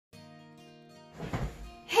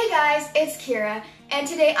guys, it's Kira, and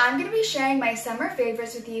today I'm going to be sharing my summer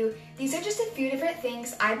favorites with you. These are just a few different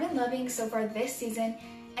things I've been loving so far this season,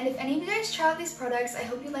 and if any of you guys try out these products, I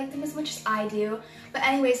hope you like them as much as I do. But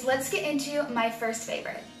anyways, let's get into my first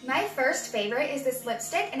favorite. My first favorite is this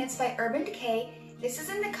lipstick, and it's by Urban Decay. This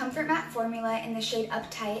is in the Comfort Matte formula in the shade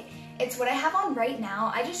Uptight. It's what I have on right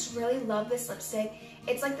now. I just really love this lipstick.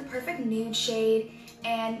 It's like the perfect nude shade,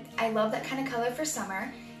 and I love that kind of color for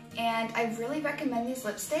summer. And I really recommend these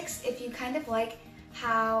lipsticks if you kind of like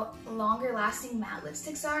how longer lasting matte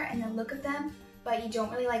lipsticks are and the look of them, but you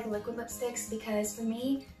don't really like liquid lipsticks, because for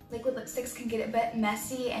me, liquid lipsticks can get a bit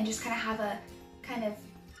messy and just kind of have a kind of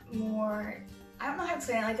more, I don't know how to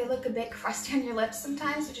explain it, like they look a bit crusty on your lips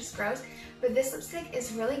sometimes, which is gross. But this lipstick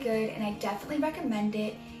is really good and I definitely recommend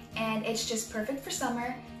it, and it's just perfect for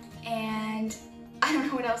summer, and I don't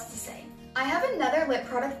know what else to say. I have another lip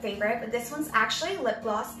product favorite, but this one's actually a lip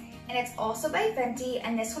gloss, and it's also by Fenty,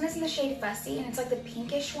 and this one is in the shade Fussy, and it's like the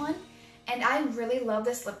pinkish one. And I really love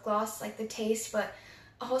this lip gloss, like the taste, but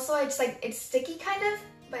also it's like, it's sticky kind of,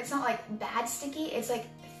 but it's not like bad sticky. It's like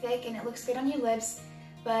thick and it looks good on your lips,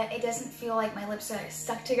 but it doesn't feel like my lips are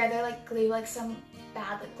stuck together like glue, like some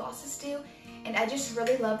bad lip glosses do. And I just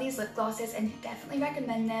really love these lip glosses and definitely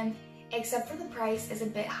recommend them, except for the price is a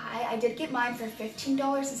bit high. I did get mine for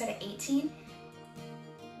 $15 instead of $18.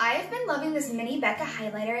 I have been loving this Mini Becca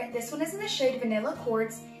highlighter. This one is in the shade Vanilla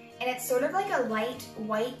Quartz, and it's sort of like a light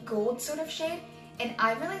white gold sort of shade, and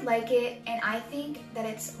I really like it, and I think that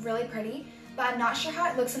it's really pretty, but I'm not sure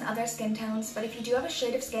how it looks on other skin tones. But if you do have a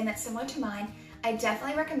shade of skin that's similar to mine, I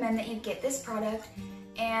definitely recommend that you get this product.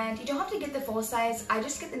 And you don't have to get the full size. I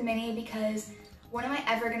just get the mini because when am I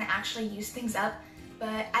ever gonna actually use things up?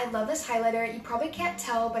 But I love this highlighter. You probably can't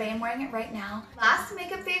tell, but I am wearing it right now. Last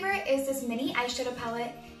makeup favorite is this mini eyeshadow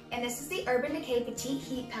palette, and this is the Urban Decay Petite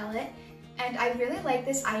Heat palette. And I really like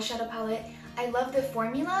this eyeshadow palette. I love the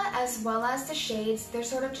formula as well as the shades. They're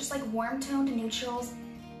sort of just like warm toned neutrals,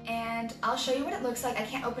 and I'll show you what it looks like. I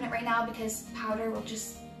can't open it right now because powder will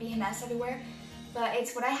just be a mess everywhere, but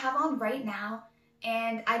it's what I have on right now.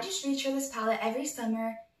 And I just reach for this palette every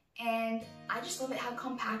summer, and I just love it how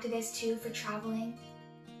compact it is too for traveling.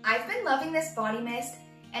 I've been loving this body mist,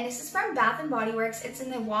 and this is from Bath & Body Works. It's in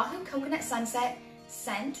the Wahoo Coconut Sunset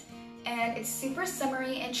scent, and it's super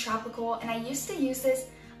summery and tropical, and I used to use this,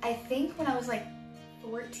 I think when I was like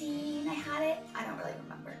 14 I had it. I don't really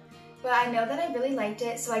remember, but I know that I really liked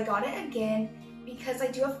it, so I got it again because I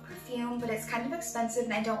do have perfume, but it's kind of expensive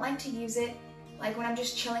and I don't like to use it like when I'm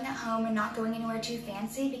just chilling at home and not going anywhere too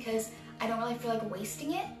fancy, because I don't really feel like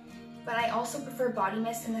wasting it. But I also prefer body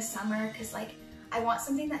mist in the summer because like I want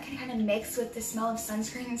something that can kind of mix with the smell of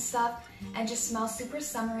sunscreen and stuff and just smell super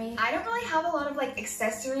summery. I don't really have a lot of like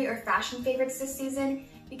accessory or fashion favorites this season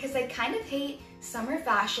because I kind of hate summer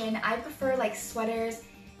fashion. I prefer like sweaters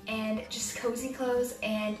and just cozy clothes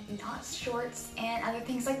and not shorts and other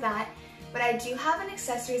things like that. But I do have an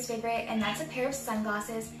accessories favorite, and that's a pair of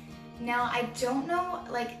sunglasses. Now I don't know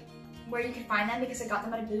like where you can find them because I got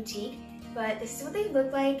them at a boutique, but this is what they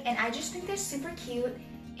look like, and I just think they're super cute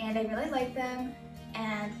and I really like them.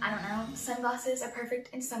 And I don't know, sunglasses are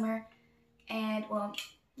perfect in summer, and well,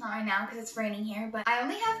 not right now because it's raining here, but I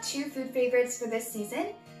only have two food favorites for this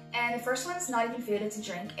season, and the first one's not even food, it's a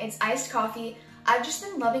drink. It's iced coffee. I've just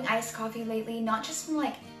been loving iced coffee lately, not just from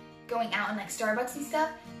like going out in like Starbucks and stuff,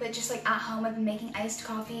 but just like at home I've been making iced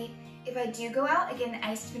coffee. If I do go out, I get an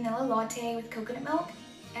iced vanilla latte with coconut milk,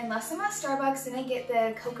 and unless I'm at Starbucks, then I get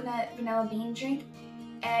the coconut vanilla bean drink.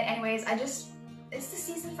 And anyways, it's the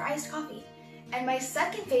season for iced coffee. And my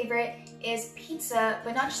second favorite is pizza,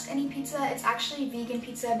 but not just any pizza, it's actually vegan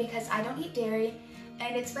pizza because I don't eat dairy,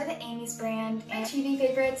 and it's by the Amy's brand. And TV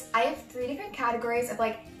favorites, I have 3 different categories of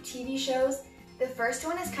like TV shows. The first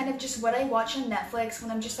one is kind of just what I watch on Netflix when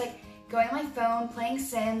I'm just like going on my phone, playing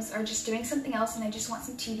Sims, or just doing something else and I just want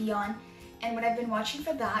some TV on. And what I've been watching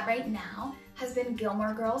for that right now has been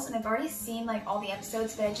Gilmore Girls, and I've already seen like all the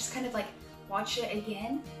episodes, but I just kind of like watch it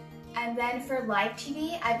again. And then for live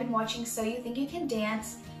TV, I've been watching So You Think You Can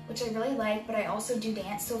Dance, which I really like, but I also do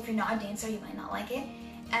dance, so if you're not a dancer, you might not like it.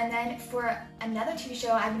 And then for another TV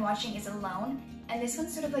show I've been watching is Alone, and this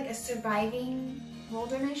one's sort of like a surviving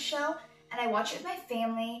wilderness show, and I watch it with my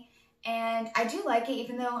family, and I do like it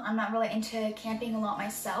even though I'm not really into camping a lot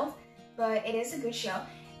myself, but it is a good show.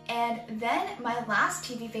 And then my last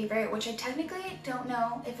TV favorite, which I technically don't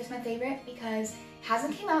know if it's my favorite because it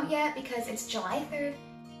hasn't came out yet because it's July 3rd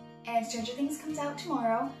and Stranger Things comes out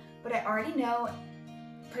tomorrow, but I already know,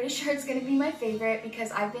 pretty sure it's gonna be my favorite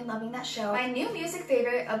because I've been loving that show. My new music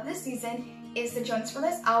favorite of this season is the Jonas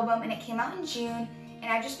Brothers album, and it came out in June,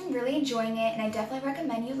 and I've just been really enjoying it, and I definitely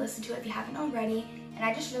recommend you listen to it if you haven't already, and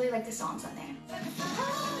I just really like the songs on there.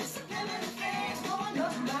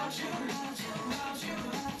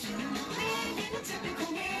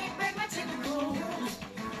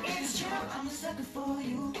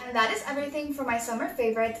 And that is everything for my summer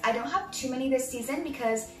favorites. I don't have too many this season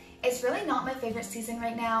because it's really not my favorite season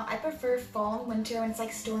right now. I prefer fall and winter when it's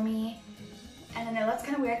like stormy. And I know that's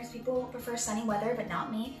kind of weird because people prefer sunny weather, but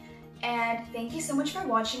not me. And thank you so much for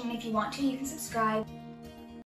watching, and if you want to, you can subscribe.